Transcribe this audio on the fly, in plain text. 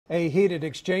A heated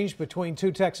exchange between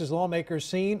two Texas lawmakers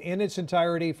seen in its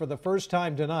entirety for the first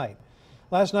time tonight.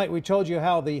 Last night we told you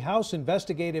how the House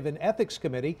Investigative and Ethics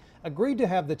Committee agreed to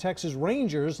have the Texas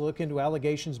Rangers look into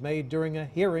allegations made during a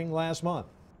hearing last month.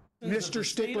 Mr.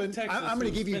 Stickland, I'm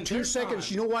going to give you 2 seconds.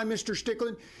 You know why, Mr.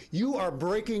 Stickland? You are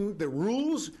breaking the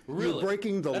rules. Really? You're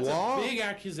breaking the law. That's a big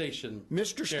accusation,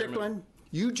 Mr. Chairman. Stickland,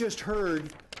 you just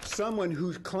heard someone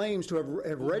who claims to have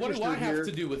registered here. What do I have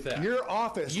to do with that? Your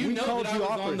office. You we know called that I you was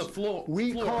office. on the floor.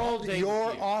 We called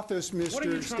your office, Mr. What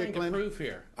are you trying Stickland. to prove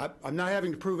here? I'm not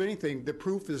having to prove anything. The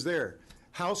proof is there.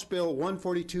 House Bill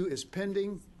 142 is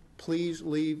pending. Please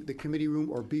leave the committee room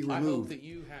or be removed. I hope that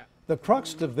you have. The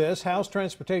crux of this, House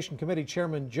Transportation Committee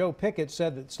Chairman Joe Pickett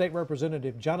said that State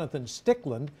Representative Jonathan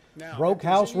Stickland broke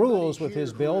House rules with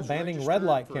his bill banning red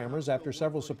light cameras after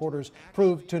several supporters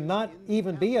proved to not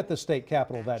even be at the state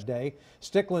capitol that day.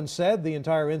 Stickland said the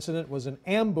entire incident was an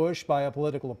ambush by a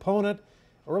political opponent.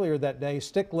 Earlier that day,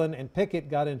 Stickland and Pickett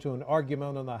got into an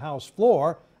argument on the House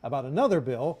floor about another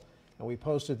bill, and we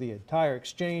posted the entire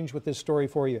exchange with this story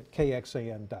for you at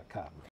KXAN.com.